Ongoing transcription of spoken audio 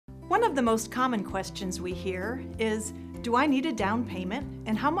One of the most common questions we hear is, do I need a down payment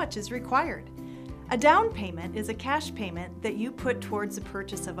and how much is required? A down payment is a cash payment that you put towards the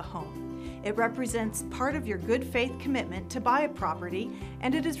purchase of a home. It represents part of your good faith commitment to buy a property,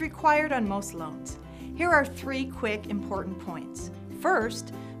 and it is required on most loans. Here are 3 quick important points.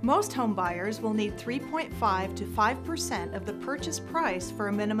 First, most home buyers will need 3.5 to 5% of the purchase price for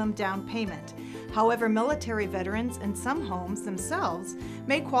a minimum down payment. However, military veterans and some homes themselves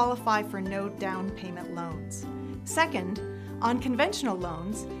may qualify for no down payment loans. Second, on conventional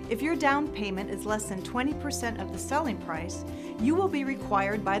loans, if your down payment is less than 20% of the selling price, you will be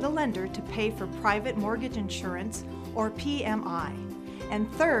required by the lender to pay for private mortgage insurance, or PMI. And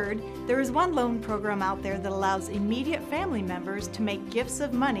third, there is one loan program out there that allows immediate family members to make gifts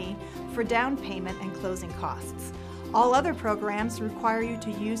of money for down payment and closing costs. All other programs require you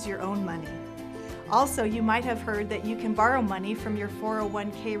to use your own money. Also, you might have heard that you can borrow money from your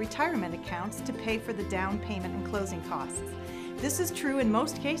 401k retirement accounts to pay for the down payment and closing costs. This is true in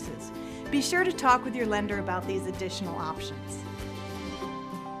most cases. Be sure to talk with your lender about these additional options.